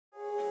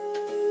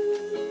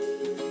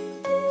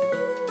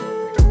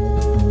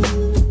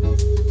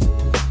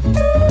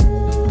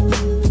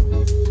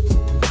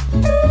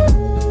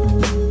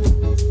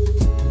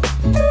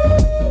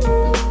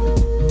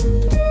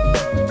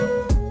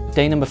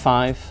number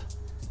 5.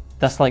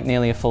 That's like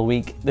nearly a full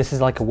week. This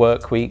is like a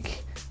work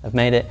week. I've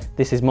made it.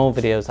 This is more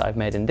videos that I've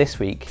made in this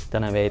week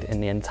than I made in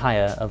the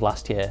entire of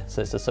last year.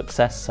 So it's a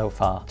success so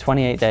far.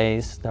 28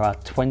 days, there are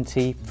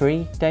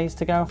 23 days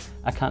to go.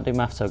 I can't do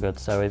math so good,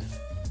 so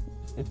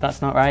if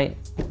that's not right,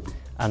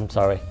 I'm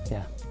sorry.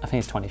 Yeah, I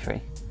think it's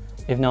 23.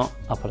 If not,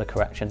 I'll put a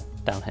correction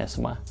down here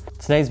somewhere.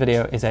 Today's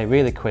video is a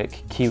really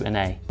quick Q&A.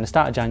 In the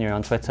start of January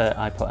on Twitter,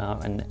 I put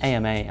out an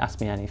AMA,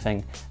 Ask Me Anything,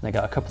 and I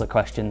got a couple of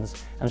questions.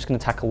 I'm just gonna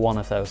tackle one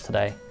of those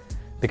today,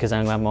 because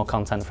I'm gonna have more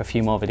content for a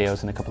few more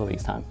videos in a couple of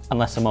weeks' time,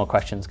 unless some more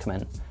questions come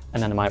in,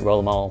 and then I might roll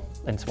them all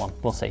into one,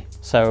 we'll see.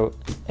 So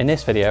in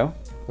this video,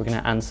 we're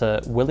gonna answer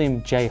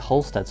William J.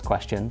 Holstead's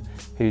question,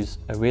 who's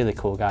a really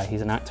cool guy.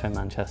 He's an actor in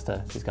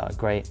Manchester. He's got a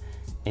great,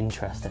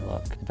 interesting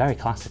look, very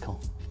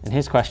classical. And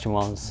his question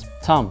was,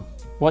 Tom,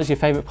 what is your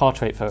favorite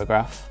portrait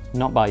photograph,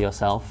 not by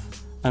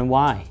yourself, and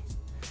why?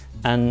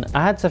 And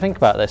I had to think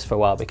about this for a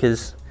while,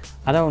 because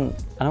I don't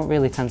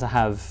really tend to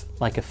have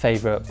like a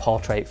favorite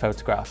portrait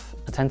photograph.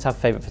 I tend to have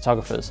favorite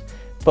photographers,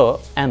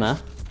 but Emma,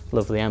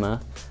 lovely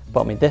Emma,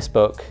 bought me this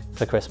book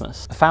for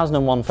Christmas.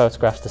 1001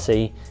 Photographs to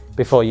See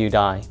Before You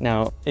Die.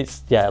 Now,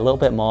 it's, yeah, a little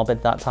bit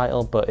morbid, that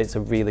title, but it's a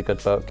really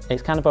good book.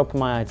 It's kind of opened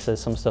my eye to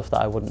some stuff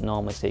that I wouldn't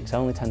normally see, because I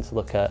only tend to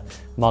look at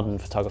modern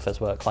photographers'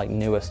 work, like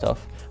newer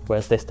stuff,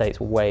 whereas this dates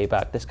way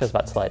back. This goes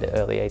back to like the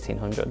early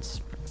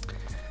 1800s.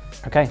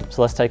 Okay,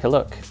 so let's take a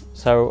look.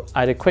 So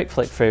I did a quick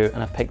flick through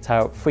and I picked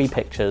out 3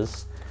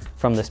 pictures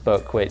from this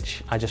book,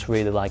 which I just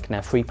really like, and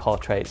they're 3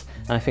 portraits,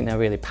 and I think they're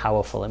really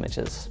powerful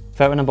images.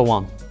 Photo number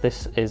 1.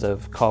 This is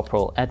of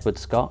Corporal Edward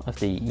Scott of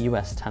the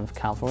US 10th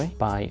Cavalry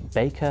by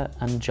Baker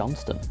and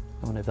Johnston.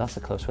 I wonder if that's a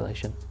close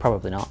relation.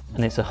 Probably not.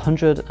 And it's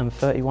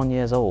 131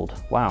 years old.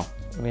 Wow,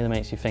 it really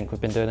makes you think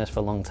we've been doing this for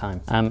a long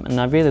time. And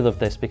I really love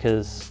this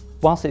because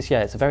whilst it's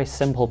a very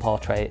simple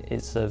portrait,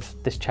 it's of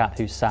this chap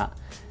who sat.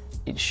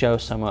 It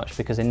shows so much,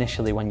 because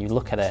initially when you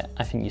look at it,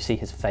 I think you see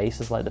his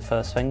face as like the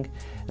first thing,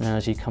 and then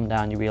as you come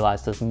down you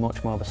realise there's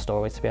much more of a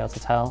story to be able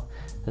to tell.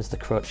 There's the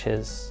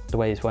crutches, the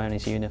way he's wearing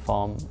his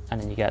uniform, and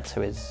then you get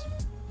to his,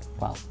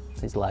 well,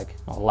 his leg,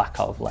 or lack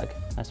of leg,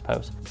 I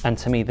suppose. And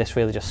to me this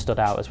really just stood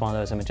out as one of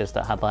those images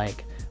that had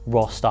like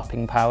raw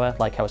stopping power.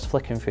 Like I was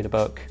flicking through the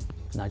book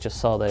and I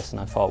just saw this and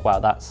I thought, wow,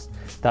 that's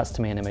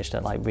to me an image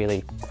that like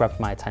really grabbed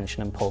my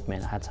attention and pulled me,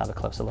 and I had to have a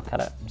closer look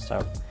at it.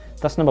 So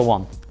that's number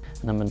 1.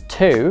 Number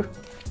 2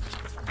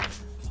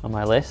 on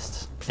my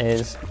list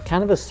is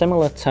kind of a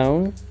similar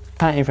tone.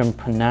 Can't even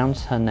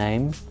pronounce her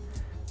name.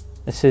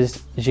 This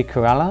is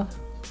Jikarala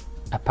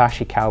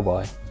Apache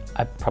Cowboy.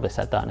 I probably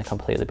said that in a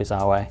completely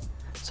bizarre way.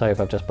 Sorry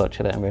if I've just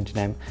butchered it and ruined your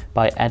name.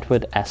 By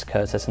Edward S.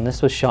 Curtis, and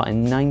this was shot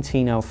in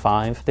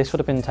 1905. This would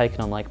have been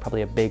taken on like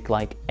probably a big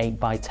like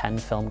 8x10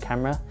 film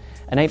camera.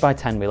 An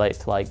 8x10 relates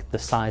to like the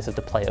size of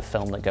the plate of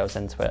film that goes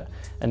into it.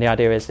 And the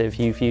idea is if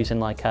you're using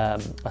like a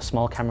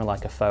small camera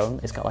like a phone,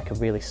 it's got like a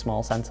really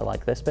small sensor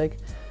like this big.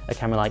 A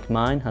camera like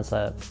mine has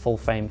a full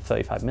frame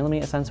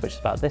 35mm sensor, which is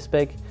about this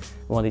big.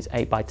 And one of these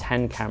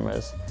 8x10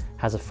 cameras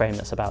has a frame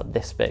that's about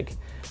this big.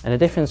 And the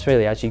difference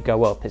really as you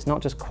go up, it's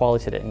not just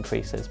quality that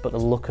increases, but the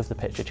look of the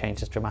picture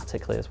changes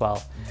dramatically as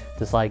well.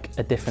 There's like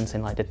a difference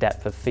in like the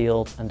depth of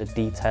field and the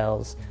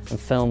details, and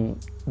film,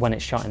 when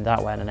it's shot in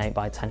that way, and an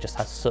 8x10 just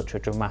has such a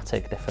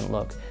dramatic different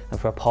look. And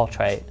for a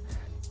portrait,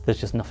 there's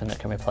just nothing that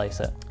can replace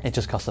it. It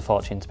just costs a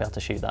fortune to be able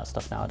to shoot that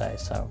stuff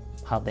nowadays, so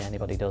hardly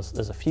anybody does.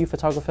 There's a few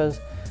photographers.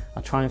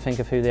 I'll try and think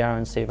of who they are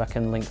and see if I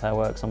can link their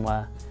work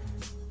somewhere.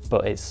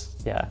 But it's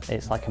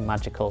like a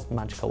magical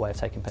way of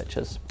taking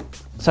pictures.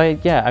 So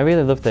yeah, I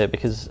really loved it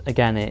because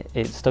again,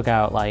 it stuck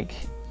out. Like,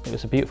 it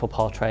was a beautiful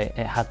portrait.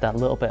 It had that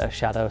little bit of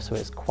shadow, so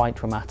it's quite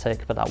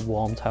dramatic, but that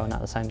warm tone at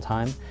the same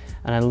time.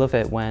 And I love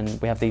it when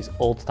we have these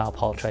old style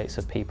portraits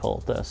of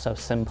people that are so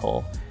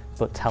simple,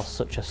 but tell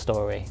such a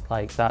story.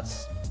 Like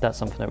that's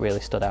something that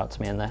really stood out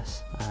to me in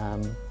this.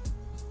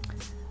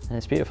 And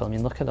it's beautiful. I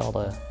mean, look at all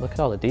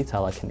the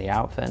detail, like in the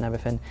outfit and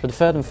everything. But the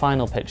third and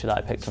final picture that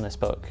I picked on this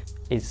book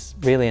is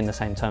really in the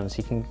same tones.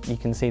 You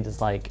can see there's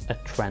like a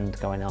trend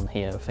going on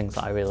here of things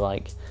that I really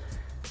like.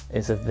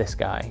 Is of this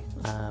guy.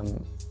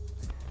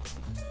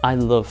 I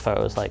love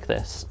photos like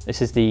this.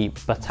 This is the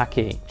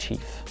Bataki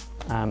chief,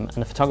 and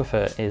the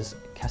photographer is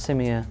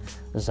Kasimir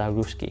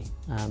Zaruski.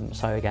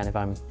 Sorry again if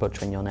I'm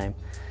butchering your name.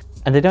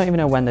 And they don't even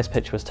know when this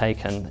picture was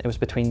taken. It was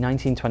between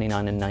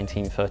 1929 and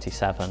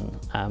 1937,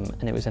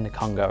 and it was in the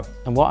Congo.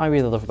 And what I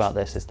really love about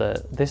this is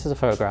that this is a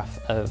photograph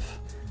of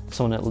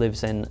someone that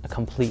lives in a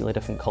completely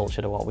different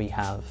culture to what we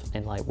have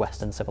in like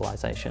Western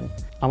civilization.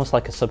 Almost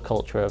like a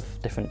subculture of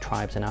different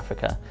tribes in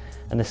Africa.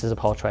 And this is a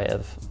portrait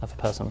of a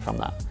person from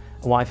that.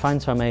 And what I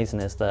find so amazing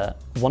is that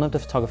one of the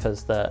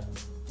photographers that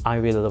I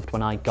really loved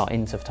when I got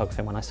into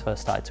photography, when I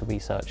first started to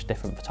research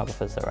different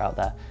photographers that are out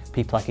there,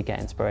 people I could get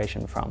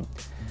inspiration from.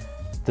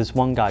 There's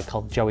one guy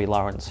called Joey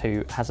Lawrence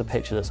who has a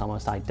picture that's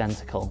almost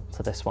identical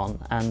to this one,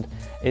 and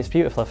it's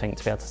beautiful, I think,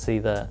 to be able to see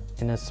that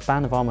in a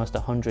span of almost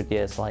 100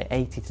 years, like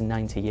 80 to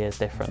 90 years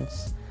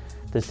difference,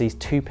 there's these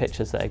two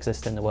pictures that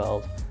exist in the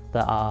world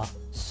that are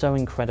so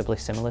incredibly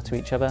similar to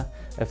each other,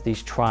 of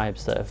these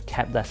tribes that have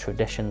kept their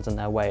traditions and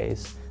their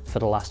ways for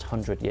the last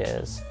 100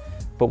 years,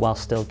 but while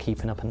still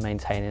keeping up and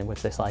maintaining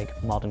with this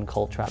like modern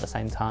culture at the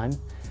same time.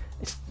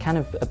 It's kind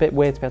of a bit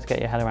weird to be able to get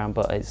your head around,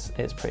 but it's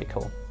pretty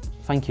cool.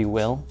 Thank you,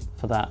 Will,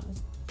 for that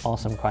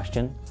awesome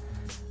question.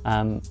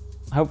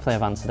 Hopefully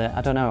I've answered it. I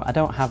don't know, I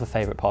don't have a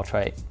favourite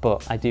portrait,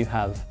 but I do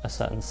have a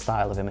certain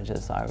style of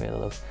images that I really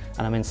love,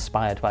 and I'm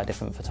inspired by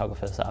different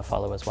photographers that I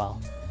follow as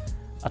well.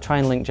 I'll try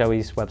and link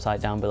Joey's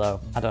website down below.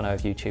 I don't know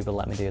if YouTube will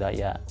let me do that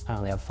yet. I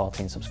only have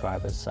 14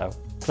 subscribers, so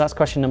that's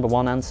question number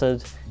 1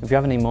 answered. If you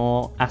have any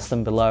more, ask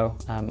them below.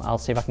 I'll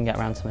see if I can get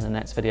around to them in the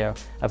next video.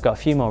 I've got a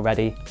few more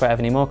ready. If I have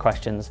any more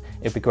questions,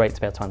 it'd be great to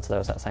be able to answer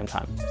those at the same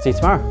time. See you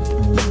tomorrow.